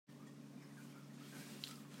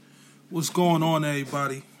What's going on,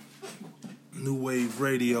 everybody? New Wave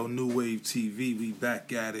Radio, New Wave TV. We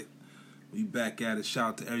back at it. Shout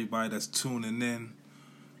out to everybody that's tuning in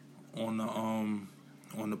on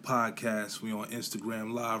the podcast. We on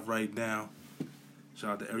Instagram Live right now. Shout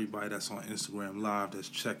out to everybody that's on Instagram Live that's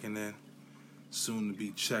checking in. Soon to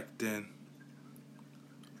be checked in.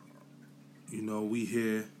 You know, we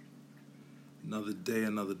here. Another day,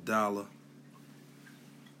 another dollar.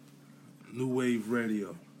 New Wave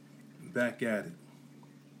Radio. Back at it.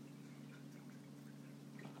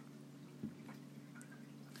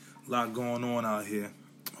 A lot going on out here.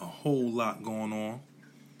 A whole lot going on.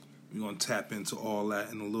 We're going to tap into all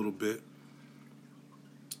that in a little bit.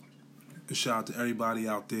 And shout out to everybody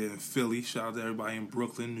out there in Philly. Shout out to everybody in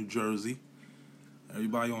Brooklyn, New Jersey.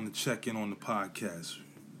 Everybody on the check-in on the podcast.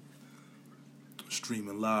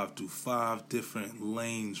 Streaming live through 5 different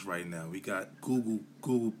lanes right now. We got Google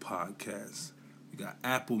Podcasts. We got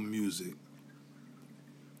Apple Music.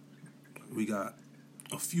 We got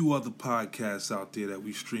a few other podcasts out there that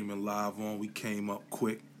we streaming live on. We came up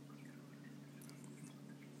quick.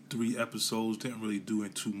 3 episodes. Didn't really do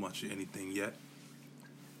too much of anything yet.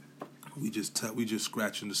 We just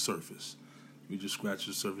scratching the surface.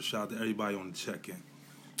 Shout out to everybody on the check-in.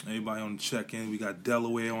 We got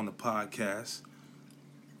Delaware on the podcast.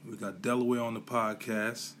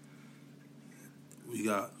 We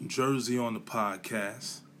got Jersey on the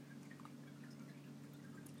podcast.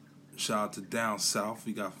 Shout out to down south.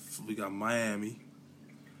 We got Miami.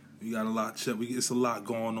 We got a lot. It's a lot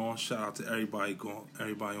going on. Shout out to everybody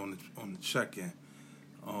on the check-in.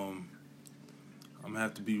 I'm gonna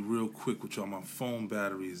have to be real quick with y'all. My phone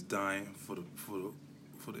battery is dying for the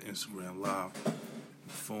Instagram Live. My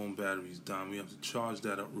phone battery is dying. We have to charge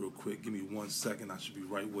that up real quick. Give me 1 second. I should be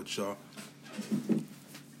right with y'all.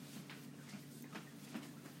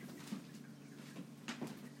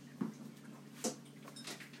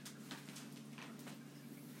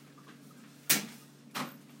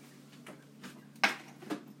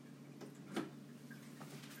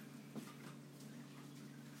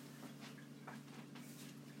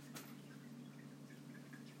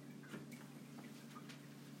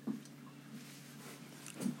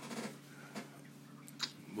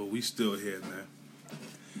 We still here, man.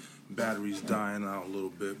 Battery's dying out a little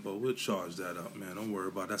bit, but we'll charge that up, man. Don't worry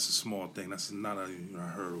about it. That's a small thing. That's not a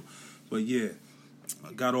hurdle. But yeah,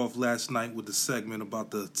 I got off last night with the segment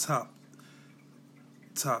about the top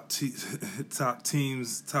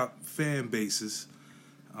teams, top fan bases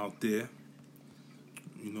out there.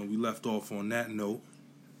 You know, we left off on that note.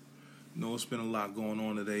 You know, it's been a lot going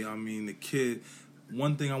on today. I mean,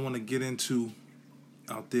 one thing I want to get into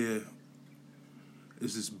out there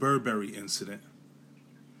is this Burberry incident.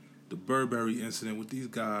 The Burberry incident with these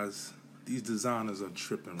guys, these designers are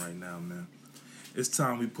tripping right now, man. It's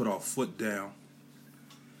time we put our foot down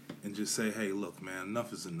and just say, hey, look, man,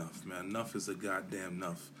 enough is enough, man. Enough is a goddamn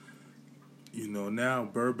enough. You know, now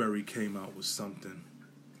Burberry came out with something,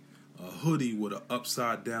 a hoodie with an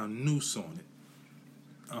upside down noose on it.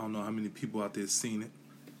 I don't know how many people out there seen it,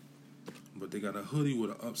 but they got a hoodie with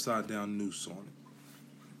an upside down noose on it.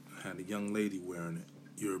 Had a young lady wearing it,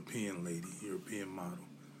 European model.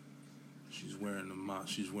 She's wearing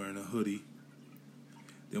a hoodie.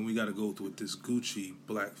 Then we got to go with this Gucci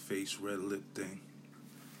black face, red lip thing.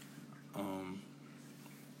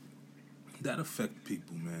 That affects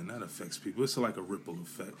people, man. That affects people. It's like a ripple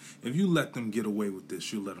effect. If you let them get away with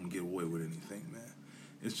this, you let them get away with anything, man.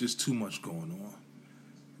 It's just too much going on.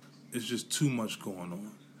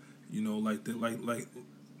 You know, like,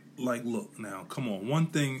 look now, come on. One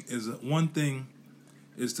thing is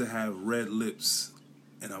to have red lips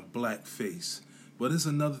and a black face, but it's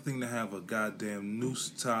another thing to have a goddamn noose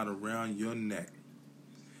tied around your neck,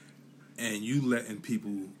 and you letting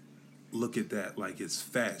people look at that like it's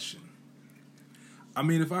fashion. I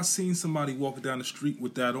mean, if I seen somebody walking down the street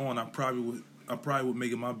with that on, I probably would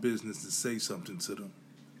make it my business to say something to them.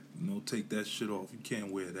 You know, take that shit off. You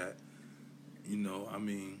can't wear that. You know, I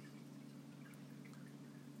mean,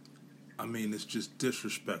 it's just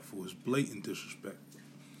disrespectful. It's blatant disrespect.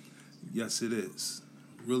 Yes, it is.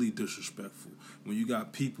 Really disrespectful. When you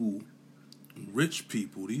got people, rich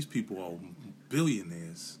people, these people are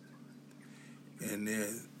billionaires, and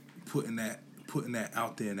they're putting that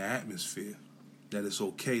out there in the atmosphere that it's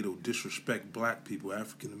okay to disrespect black people,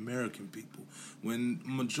 African American people, when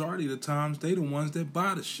majority of the times they the ones that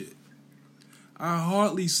buy the shit. I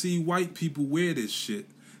hardly see white people wear this shit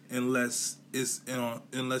unless it's on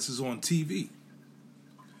TV.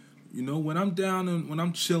 You know, when I'm down and when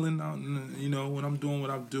I'm chilling out, you know, when I'm doing what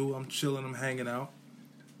I do, I'm chilling, I'm hanging out.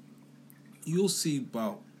 You'll see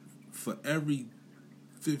about for every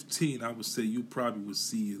 15, I would say you probably would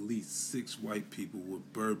see at least 6 white people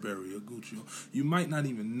with Burberry or Gucci. You might not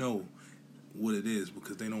even know what it is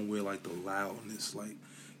because they don't wear like the loudness, like,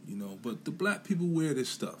 you know. But the black people wear this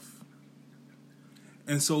stuff.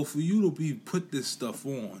 And so for you to put this stuff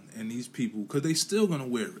on, and these people, because they still going to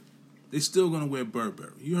wear it. They still going to wear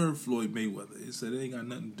Burberry. You heard Floyd Mayweather. He said it ain't got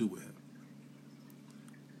nothing to do with him.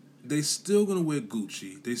 They still going to wear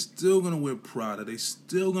Gucci. They still going to wear Prada. They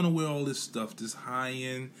still going to wear all this stuff, this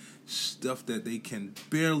high-end stuff that they can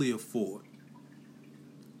barely afford.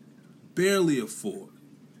 Barely afford.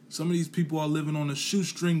 Some of these people are living on a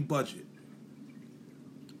shoestring budget.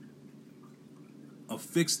 A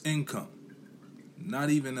fixed income.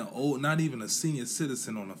 Not even a senior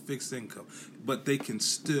citizen on a fixed income. But they can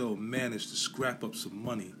still manage to scrap up some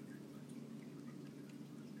money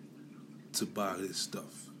to buy this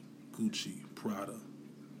stuff. Gucci, Prada,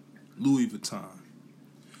 Louis Vuitton.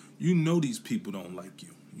 You know these people don't like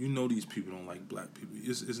you. You know these people don't like black people.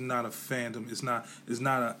 It's not a phantom. It's not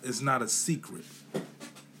a secret.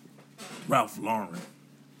 Ralph Lauren.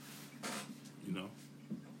 You know.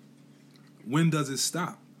 When does it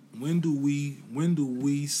stop? When do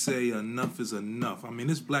we say enough is enough? I mean,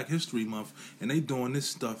 it's Black History Month, and they doing this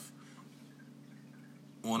stuff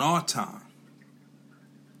on our time.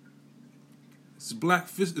 It's Black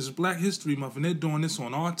History Month, and they're doing this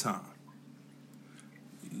on our time.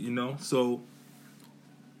 You know, so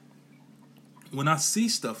when I see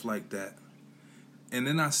stuff like that, and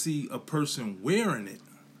then I see a person wearing it,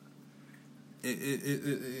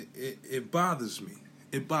 it bothers me.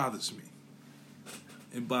 It bothers me.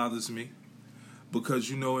 It bothers me because,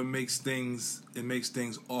 you know, it makes things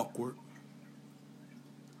awkward.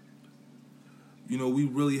 You know, we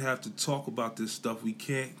really have to talk about this stuff. We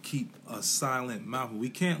can't keep a silent mouth. We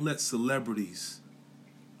can't let celebrities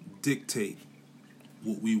dictate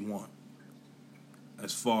what we want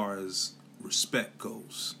as far as respect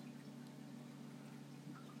goes.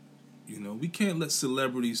 You know, we can't let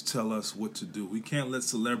celebrities tell us what to do. We can't let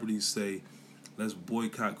celebrities say, let's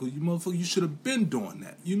boycott. Cause you motherfuckers, you should have been doing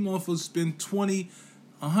that. You motherfuckers spend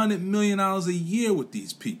 $100 million a year with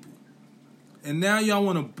these people. And now y'all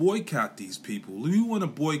want to boycott these people. If you want to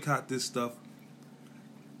boycott this stuff,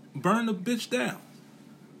 burn the bitch down.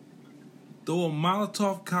 Throw a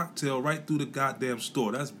Molotov cocktail right through the goddamn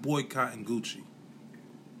store. That's boycotting Gucci.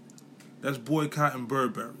 That's boycotting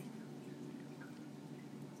Burberry.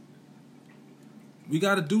 We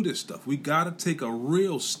got to do this stuff. We got to take a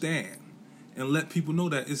real stand and let people know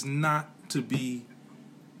that it's not we're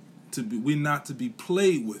not to be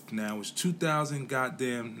played with now. It's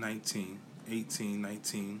 2019, 18,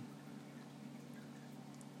 19.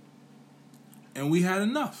 And we had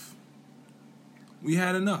enough. We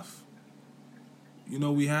had enough. You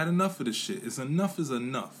know, we had enough of this shit. Enough is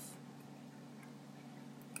enough.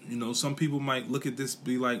 You know, some people might look at this and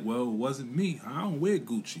be like, well, it wasn't me. I don't wear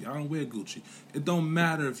Gucci. I don't wear Gucci. It don't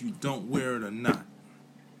matter if you don't wear it or not.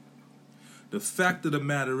 The fact of the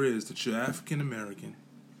matter is that you're African American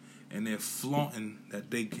and they're flaunting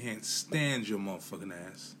that they can't stand your motherfucking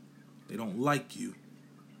ass. They don't like you.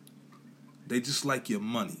 They just like your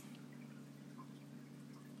money.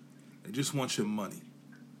 They just want your money.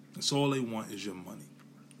 That's all they want is your money.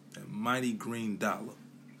 That mighty green dollar.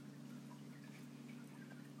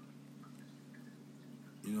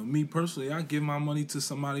 You know, me personally, I give my money to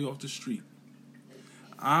somebody off the street.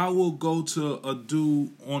 I will go to a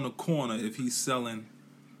dude on the corner if he's selling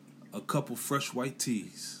a couple fresh white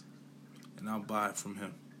tees, and I'll buy it from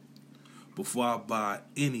him before I buy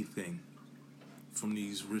anything from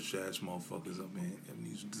these rich ass motherfuckers up here and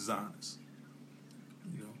these designers.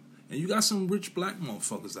 You know, and you got some rich black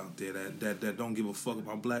motherfuckers out there that don't give a fuck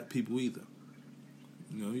about black people either.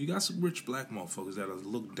 You know, you got some rich black motherfuckers that'll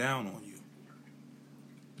look down on you.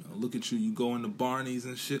 Look at you, you go into Barney's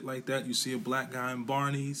and shit like that. You see a black guy in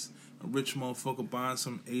Barney's, a rich motherfucker buying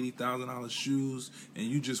some $80,000 shoes, and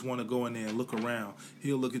you just want to go in there and look around.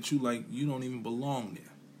 He'll look at you like you don't even belong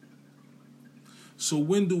there. So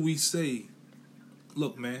when do we say,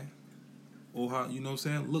 look, man, or how, you know what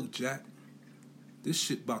I'm saying? Look, Jack, this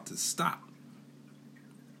shit about to stop.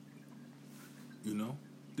 You know?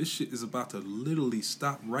 This shit is about to literally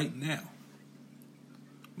stop right now.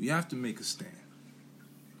 We have to make a stand.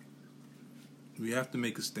 We have to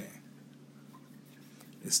make a stand.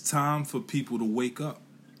 It's time for people to wake up.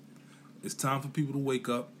 It's time for people to wake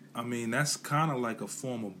up. I mean, that's kind of like a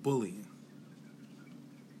form of bullying.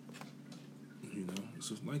 You know,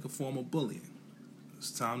 it's like a form of bullying. It's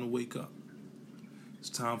time to wake up. It's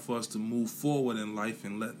time for us to move forward in life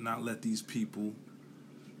and not let these people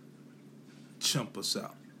chump us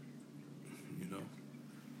out. You know?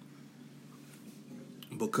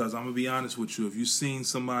 Because I'm gonna be honest with you, if you seen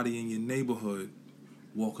somebody in your neighborhood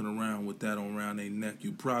walking around with that around their neck,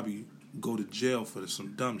 you probably go to jail for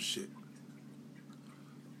some dumb shit.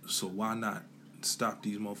 So why not stop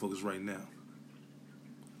these motherfuckers right now?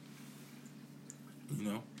 You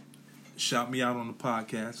know? Shout me out on the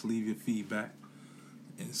podcast. Leave your feedback.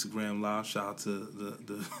 Instagram Live. Shout out to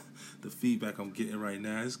the feedback I'm getting right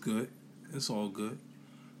now. It's good. It's all good.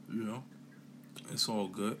 You know? It's all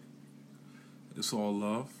good. It's all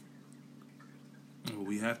love. But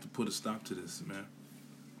we have to put a stop to this, man.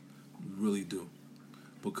 We really do.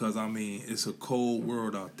 Because, I mean, it's a cold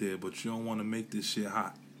world out there, but you don't want to make this shit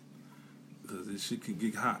hot. Because this shit can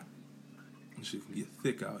get hot. This shit can get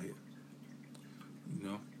thick out here. You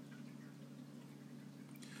know?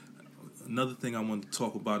 Another thing I wanted to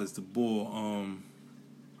talk about is the boy,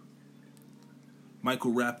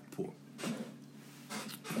 Michael Rappaport.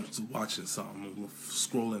 I was watching something, I was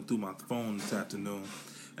scrolling through my phone this afternoon,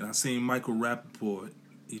 and I seen Michael Rappaport.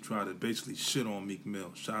 He tried to basically shit on Meek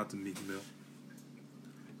Mill. Shout out to Meek Mill.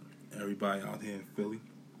 Everybody out here in Philly.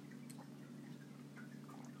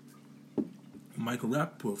 Michael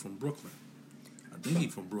Rappaport from Brooklyn. I think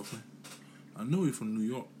he's from Brooklyn. I knew he from New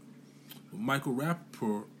York. But Michael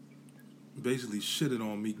Rappaport basically shitted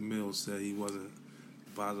on Meek Mill, said he wasn't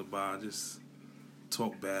bothered by, just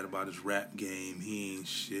talk bad about his rap game. He ain't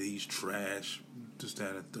shit, he's trash, just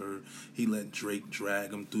that and third. He let Drake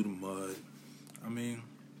drag him through the mud. I mean,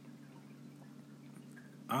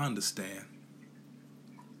 I understand.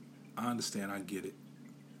 I get it.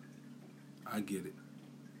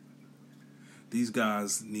 These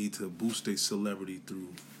guys need to boost their celebrity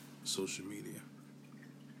through social media.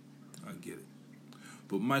 I get it.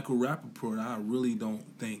 But Michael Rappaport, I really don't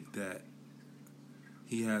think that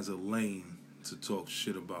he has a lane to talk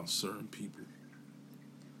shit about certain people.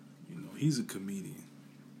 You know, he's a comedian.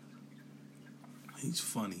 He's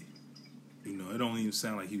funny. You know, it don't even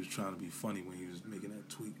sound like he was trying to be funny when he was making that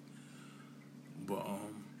tweet. But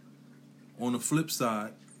on the flip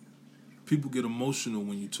side, people get emotional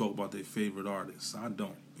when you talk about their favorite artists. I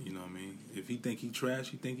don't. You know what I mean? If he think he trash,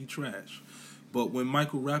 he think he trash. But when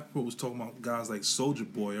Michael Rappaport was talking about guys like Soulja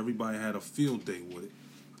Boy, everybody had a field day with it.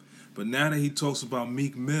 But now that he talks about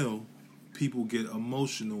Meek Mill, people get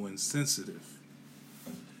emotional and sensitive.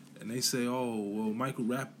 And they say, oh, well, Michael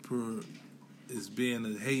Rappaport is being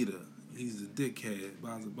a hater. He's a dickhead.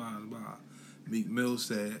 Blah, blah, blah, blah. Meek Mill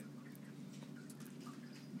said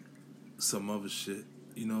some other shit.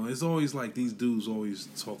 You know, it's always like these dudes always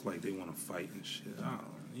talk like they want to fight and shit. I don't know.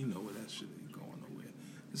 You know where that shit ain't going nowhere.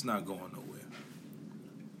 It's not going nowhere.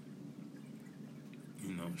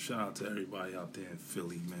 You know, shout out to everybody out there in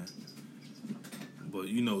Philly, man. But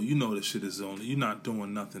you know the shit is on. You're not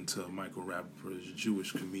doing nothing to Michael Rappaport, a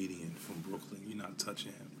Jewish comedian from Brooklyn. You're not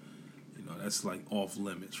touching him. You know, that's like off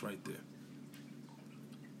limits right there.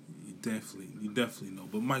 You definitely know.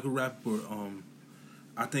 But Michael Rappaport,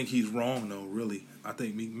 I think he's wrong though, really. I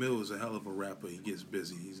think Meek Mill is a hell of a rapper. He gets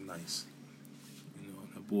busy. He's nice. You know,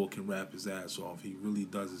 that boy can rap his ass off. He really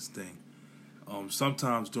does his thing.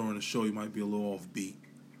 Sometimes during the show he might be a little off beat.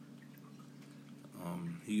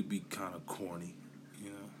 He'd be kind of corny, you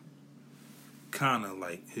know. Kind of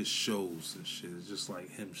like his shows and shit. It's just like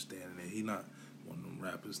him standing there. He not one of them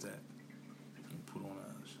rappers that put on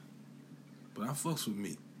eyes. But I fucks with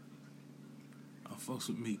Meek.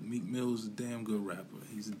 Meek Mill is a damn good rapper.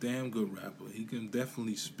 He's a damn good rapper. He can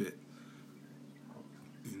definitely spit.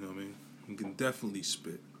 You know what I mean? He can definitely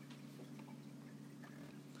spit.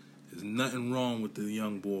 There's nothing wrong with the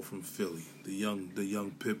young boy from Philly. The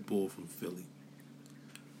young pit bull from Philly.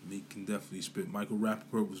 Meek can definitely spit. Michael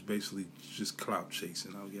Rappaport was basically just clout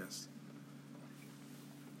chasing, I guess.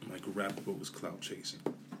 Michael Rappaport was clout chasing.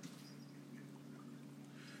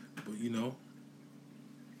 But you know,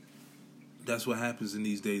 that's what happens in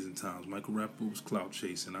these days and times. Michael Rappaport was clout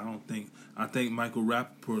chasing. I think Michael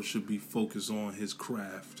Rappaport should be focused on his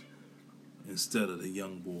craft instead of the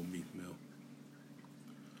young boy Meek Mill.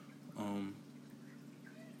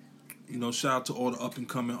 You know, shout out to all the up and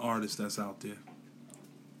coming artists that's out there.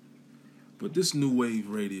 But this New Wave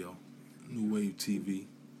Radio, New Wave TV,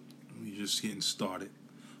 we just getting started.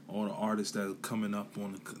 All the artists that are coming up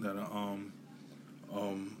on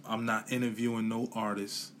I'm not interviewing no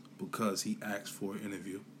artist because he asked for an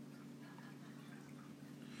interview.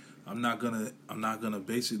 I'm not gonna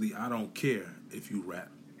basically, I don't care if you rap.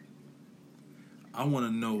 I want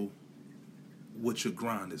to know what your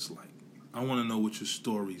grind is like. I want to know what your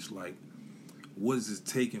story's like. What is it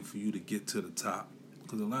taking for you to get to the top?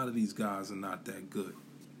 Because a lot of these guys are not that good.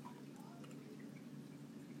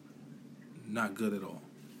 Not good at all.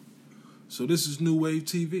 So this is New Wave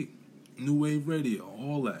TV. New Wave Radio,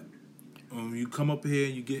 all that. When you come up here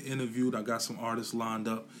and you get interviewed, I got some artists lined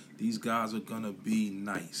up. These guys are going to be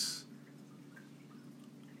nice.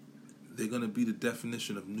 They're going to be the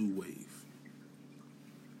definition of new wave.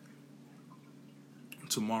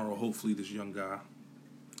 Tomorrow, hopefully, this young guy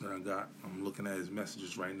that I got, I'm looking at his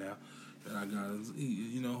messages right now, that I got,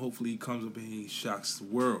 hopefully he comes up and he shocks the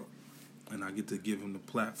world. And I get to give him the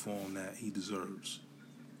platform that he deserves.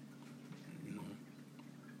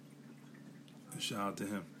 And shout out to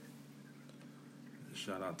him.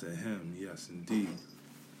 Shout out to him, yes indeed.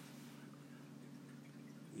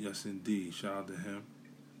 Yes indeed. Shout out to him.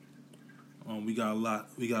 We got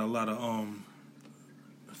a lot of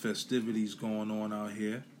festivities going on out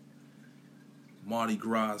here. Mardi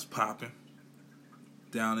Gras is popping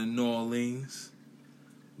down in New Orleans.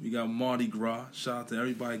 We got Mardi Gras. Shout out to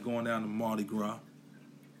everybody going down to Mardi Gras,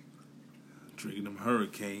 drinking them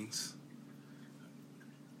hurricanes.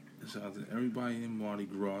 Shout out to everybody in Mardi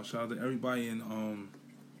Gras. Shout out to everybody in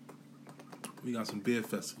we got some beer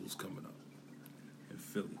festivals coming up in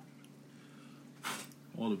Philly.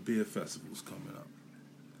 All the beer festivals coming up.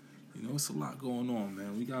 It's a lot going on,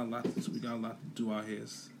 man. We got a lot to do out here.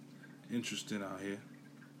 It's interesting out here.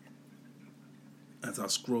 As I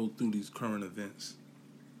scroll through these current events,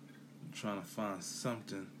 I'm trying to find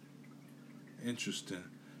something interesting.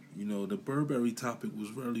 The Burberry topic was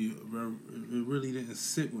it really didn't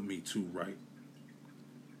sit with me too right.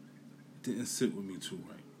 Didn't sit with me too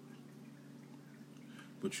right.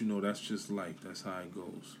 But that's just life. That's how it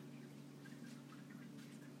goes.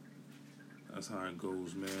 That's how it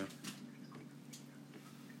goes, man.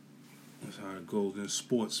 That's how it goes. In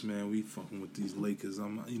sports, man, we fucking with these Lakers.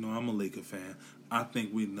 I'm a Laker fan. I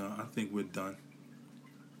think we're done.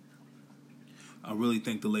 I really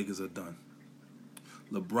think the Lakers are done.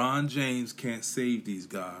 LeBron James can't save these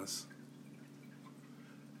guys.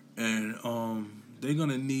 And they're going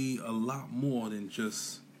to need a lot more than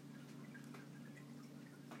just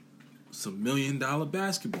some $1 million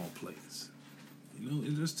basketball players.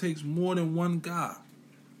 It just takes more than one guy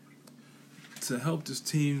to help this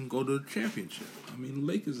team go to the championship. The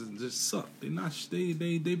Lakers just suck. They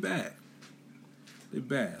bad. They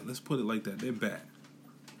bad. Let's put it like that. They're bad.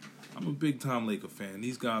 I'm a big time Laker fan.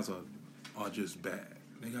 These guys are just bad.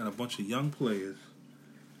 They got a bunch of young players.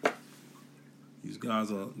 These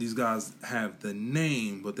guys have the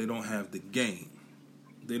name, but they don't have the game.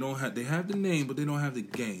 They have the name, but they don't have the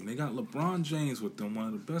game. They got LeBron James with them, one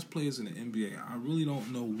of the best players in the NBA. I really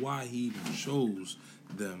don't know why he even chose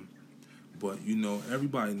them, but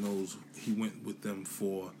everybody knows he went with them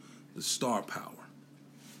for the star power.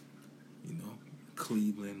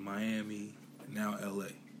 Cleveland, Miami, now LA.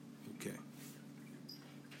 Okay.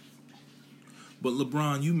 But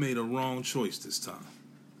LeBron, you made a wrong choice this time.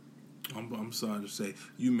 I'm sorry to say,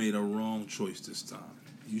 you made a wrong choice this time.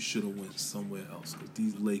 You should have went somewhere else, because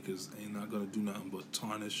these Lakers ain't not going to do nothing but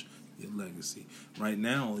tarnish your legacy. Right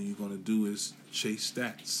now, all you're going to do is chase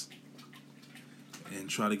stats and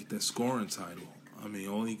try to get that scoring title.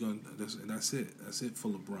 That's it. That's it for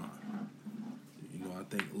LeBron. I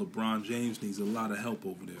think LeBron James needs a lot of help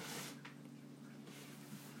over there.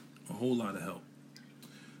 A whole lot of help.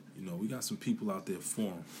 We got some people out there for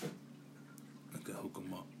him that can hook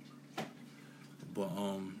him up. But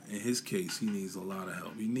in his case, he needs a lot of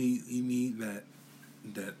help. He needs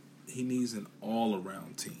an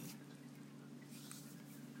all-around team.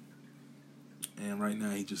 And right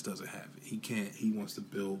now, he just doesn't have it. He can't. He wants to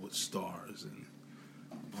build with stars. And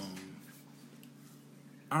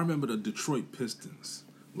I remember the Detroit Pistons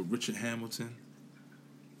with Richard Hamilton,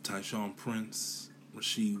 Tyshawn Prince,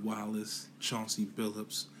 Rasheed Wallace, Chauncey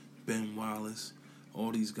Billups, Ben Wallace,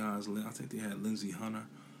 all these guys. I think they had Lindsey Hunter.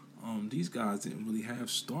 These guys didn't really have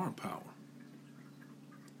star power.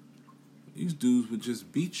 These dudes would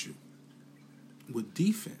just beat you with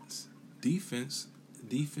defense. Defense.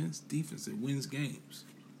 It wins games.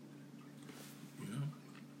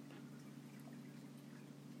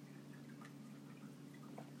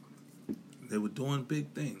 They were doing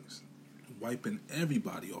big things, wiping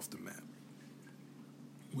everybody off the map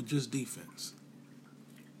with just defense.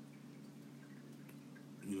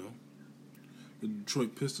 The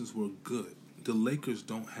Detroit Pistons were good. The Lakers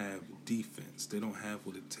don't have defense. They don't have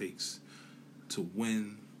what it takes to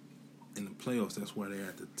win in the playoffs. That's why they're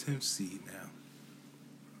at the 10th seed now.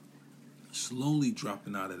 Slowly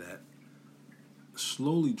dropping out of that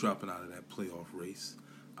playoff race.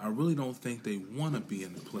 I really don't think they want to be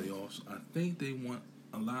in the playoffs. I think they want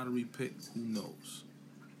a lottery pick. Who knows?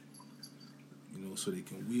 So they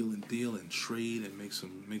can wheel and deal and trade and make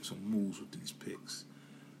some moves with these picks.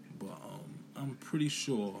 But I'm pretty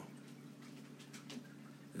sure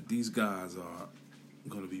that these guys are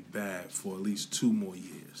going to be bad for at least 2 more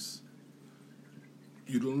years.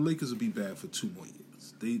 The Lakers will be bad for 2 more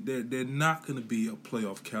years. They're not going to be a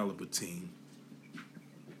playoff caliber team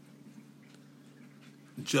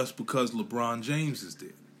just because LeBron James is there.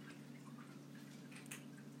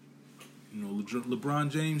 LeBron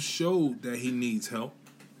James showed that he needs help.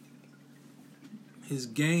 His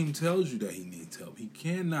game tells you that he needs help. He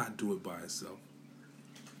cannot do it by himself.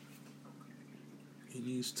 He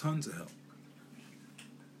needs tons of help.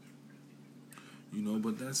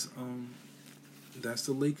 But that's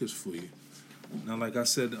the Lakers for you. Now, like I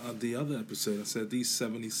said the other episode, I said these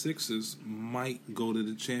 76ers might go to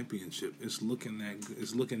the championship. It's looking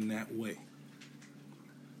that way.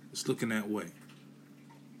 It's looking that way.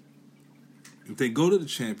 If they go to the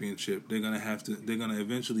championship, they're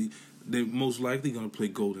most likely gonna play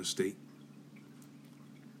Golden State,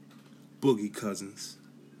 Boogie Cousins,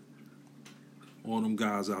 all them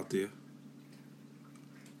guys out there.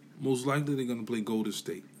 Most likely they're gonna play Golden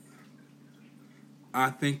State.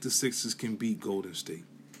 I think the Sixers can beat Golden State.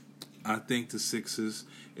 I think the Sixers,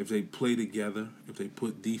 if they play together, if they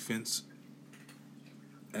put defense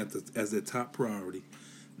as their top priority,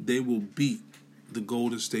 they will beat the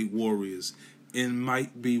Golden State Warriors and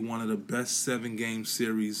might be one of the best 7-game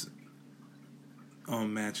series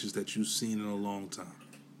matches that you've seen in a long time.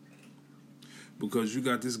 Because you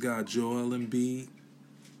got this guy Joel Embiid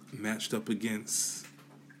matched up against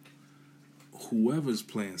whoever's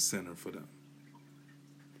playing center for them.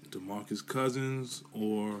 DeMarcus Cousins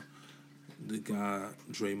or the guy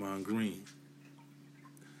Draymond Green.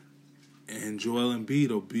 And Joel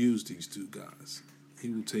Embiid abused these 2 guys. He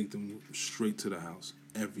will take them straight to the house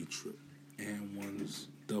every trip. And ones,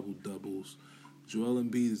 doubles. Joel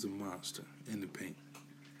Embiid is a monster in the paint.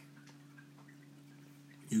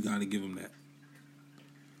 You got to give him that.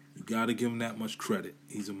 You got to give him that much credit.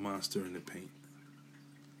 He's a monster in the paint.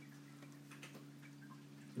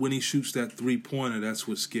 When he shoots that 3-pointer, that's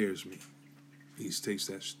what scares me. He takes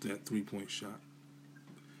that 3-point shot.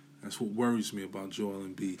 That's what worries me about Joel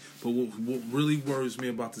Embiid. But what really worries me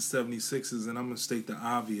about the 76ers, and I'm going to state the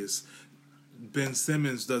obvious, Ben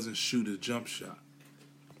Simmons doesn't shoot a jump shot.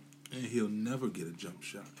 And he'll never get a jump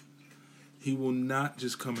shot. He will not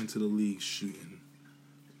just come into the league shooting.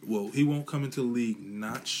 Well, he won't come into the league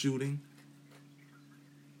not shooting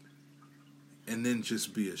and then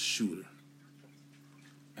just be a shooter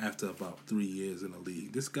after about 3 years in the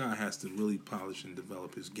league. This guy has to really polish and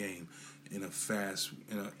develop his game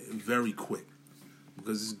very quick.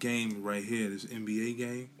 Because this game right here, this NBA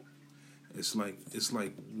game, it's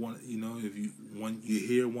like one, if you're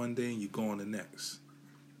here one day and you go on the next.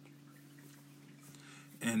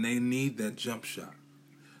 And they need that jump shot.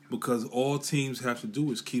 Because all teams have to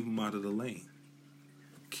do is keep him out of the lane.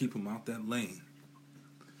 Keep him out that lane.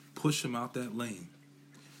 Push him out that lane.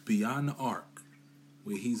 Beyond the arc.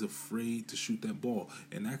 Where he's afraid to shoot that ball.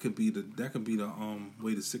 And that could be the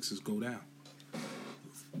way the Sixers go down.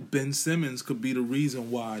 Ben Simmons could be the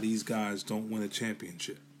reason why these guys don't win a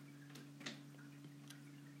championship.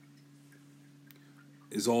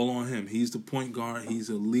 It's all on him. He's the point guard. He's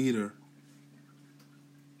a leader.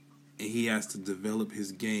 And he has to develop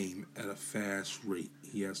his game at a fast rate.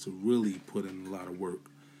 He has to really put in a lot of work.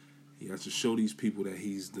 He has to show these people that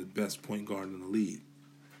he's the best point guard in the league.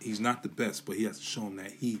 He's not the best, but he has to show them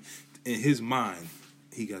that in his mind,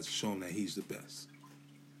 he got to show them that he's the best.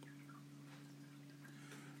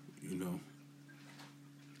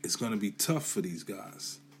 It's going to be tough for these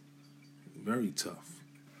guys. Very tough.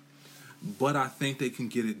 But I think they can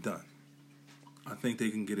get it done.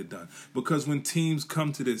 Because when teams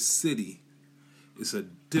come to this city, it's a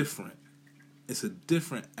different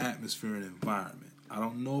atmosphere and environment. I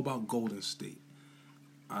don't know about Golden State.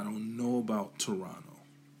 I don't know about Toronto.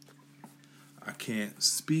 I can't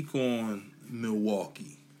speak on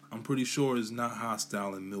Milwaukee. I'm pretty sure it's not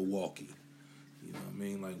hostile in Milwaukee. You know what I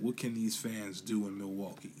mean? Like, what can these fans do in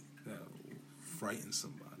Milwaukee that'll frighten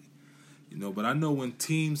somebody? But I know when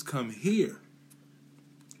teams come here,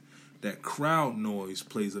 that crowd noise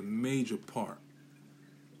plays a major part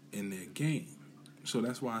in their game. So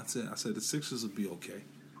that's why I said the Sixers will be okay.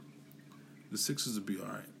 The Sixers will be all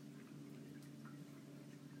right.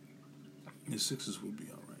 The Sixers will be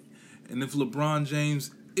all right. And if LeBron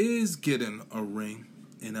James is getting a ring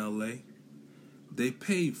in L.A., they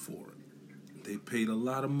paid for it. They paid a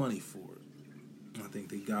lot of money for it. I think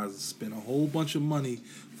the guys spent a whole bunch of money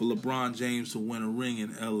for LeBron James to win a ring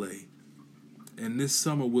in L.A. And this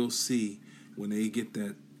summer we'll see when they get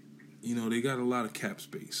that, they got a lot of cap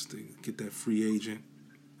space. They get that free agent.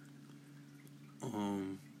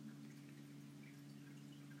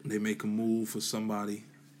 They make a move for somebody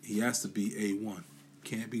He has to be A1.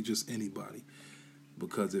 Can't be just anybody.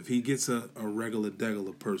 Because if he gets a regular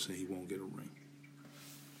degular person, he won't get a ring.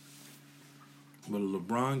 But if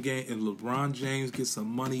LeBron James gets a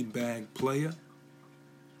money bag player,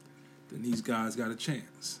 then these guys got a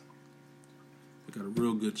chance. They got a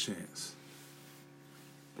real good chance.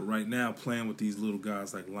 But right now, playing with these little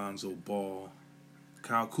guys like Lonzo Ball,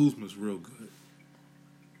 Kyle Kuzma's real good.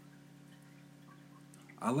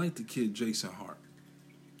 I like the kid Jason Hart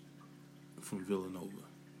from Villanova.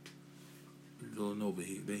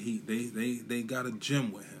 They got a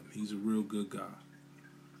gym with him. He's a real good guy.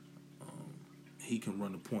 He can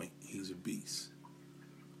run the point. He's a beast.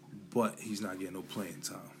 But he's not getting no playing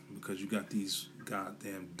time because you got these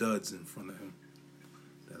goddamn duds in front of him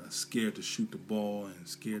that are scared to shoot the ball and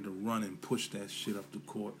scared to run and push that shit up the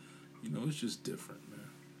court. You know, it's just different, man.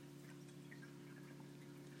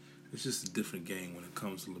 It's just a different game when it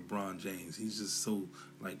comes to LeBron James. He's just so,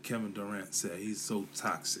 like Kevin Durant said, he's so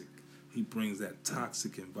toxic. He brings that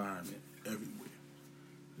toxic environment everywhere.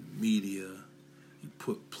 The media, he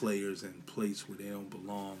put players in place where they don't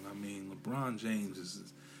belong. I mean, LeBron James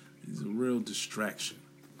he's a real distraction.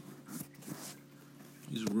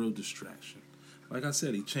 He's a real distraction. Like I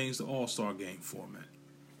said, he changed the All-Star game format.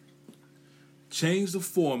 Changed the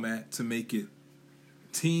format to make it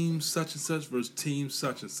team such and such versus team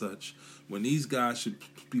such and such when these guys should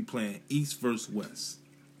be playing East versus West.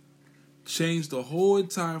 Changed the whole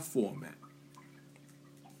entire format.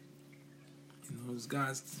 You know, this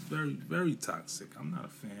guy's very, very toxic. I'm not a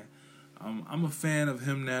fan. I'm a fan of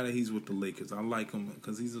him now that he's with the Lakers. I like him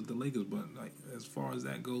because he's with the Lakers. But like, as far as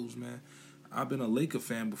that goes, man, I've been a Laker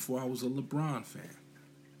fan before I was a LeBron fan.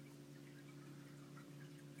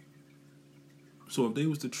 So if they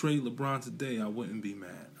was to trade LeBron today, I wouldn't be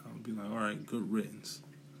mad. I would be like, all right, good riddance.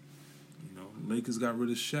 You know, Lakers got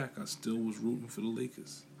rid of Shaq. I still was rooting for the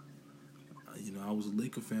Lakers. You know, I was a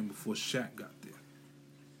Laker fan before Shaq got there.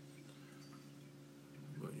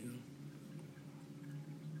 But, you know,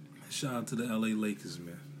 shout out to the L.A. Lakers,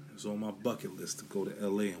 man. It's on my bucket list to go to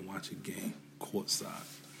L.A. and watch a game courtside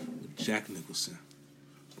with Jack Nicholson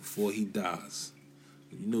before he dies.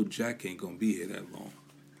 You know Jack ain't going to be here that long.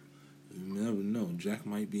 You never know. Jack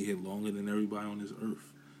might be here longer than everybody on this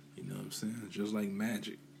earth. You know what I'm saying? Just like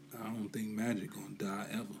Magic. I don't think Magic going to die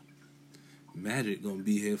ever. Magic going to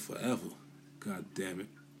be here forever. God damn it.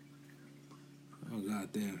 Oh,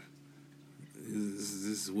 God damn. This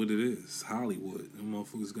is what it is. Hollywood. Them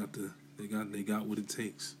motherfuckers they got what it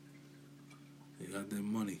takes. They got that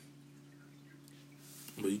money.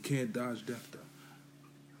 But you can't dodge death, though.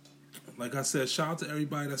 Like I said, shout out to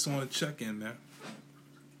everybody that's on the check-in, man.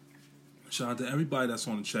 Shout out to everybody that's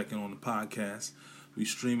on the check-in on the podcast. We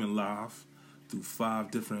streaming live through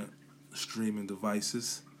 5 different streaming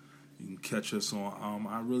devices. You can catch us on,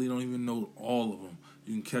 I really don't even know all of them.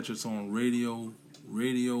 You can catch us on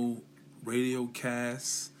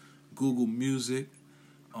Radiocast, Google Music,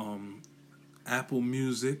 Apple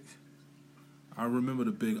Music. I remember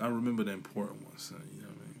the important ones. You know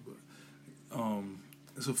what I mean?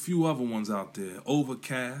 But there's a few other ones out there.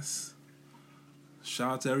 Overcast.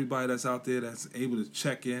 Shout out to everybody that's out there that's able to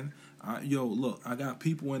check in. Look, I got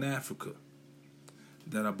people in Africa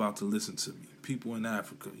that are about to listen to me. People in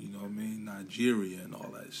Africa, you know what I mean? Nigeria and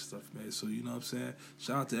all that stuff, man. So, you know what I'm saying?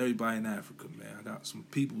 Shout out to everybody in Africa, man. I got some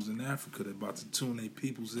peoples in Africa that about to tune their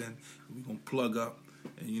peoples in. We're going to plug up.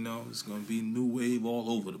 And, you know, it's going to be new wave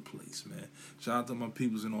all over the place, man. Shout out to my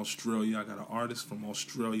peoples in Australia. I got an artist from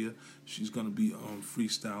Australia. She's going to be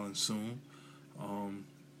freestyling soon.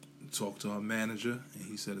 Talked to her manager, and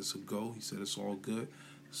he said it's a go. He said it's all good.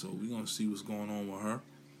 So we're going to see what's going on with her.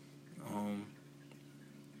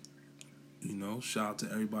 You know, shout out to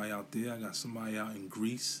everybody out there. I got somebody out in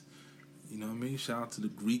Greece. You know what I mean? Shout out to the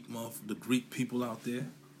Greek people out there.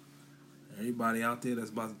 Everybody out there that's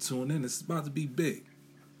about to tune in. It's about to be big.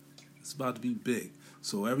 It's about to be big.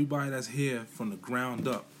 So everybody that's here from the ground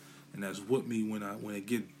up and that's with me when it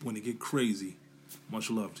get crazy, much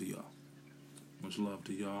love to y'all. Much love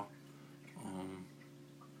to y'all.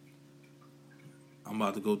 I'm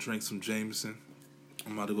about to go drink some Jameson.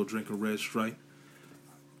 I'm about to go drink a Red Stripe.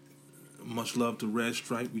 Much love to Red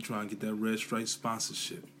Stripe. We try and get that Red Stripe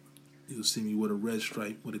sponsorship. You'll see me with a Red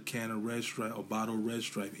Stripe, with a can of Red Stripe, or bottle of Red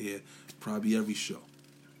Stripe here, probably every show.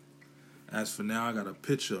 As for now, I got a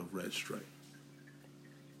picture of Red Stripe.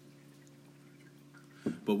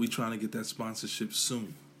 But we trying to get that sponsorship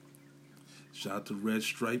soon. Shout out to Red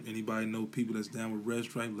Stripe. Anybody know people that's down with Red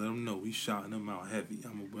Stripe, let them know. We shouting them out heavy.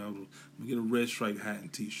 I'm gonna get a Red Stripe hat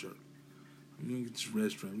and t-shirt. We're going to get this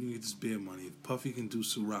Red Stripe. We're going to get this beer money. If Puffy can do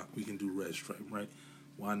Ciroc, we can do Red Stripe, right?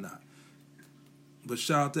 Why not? But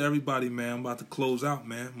shout out to everybody, man. I'm about to close out,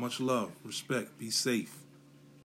 man. Much love. Respect. Be safe.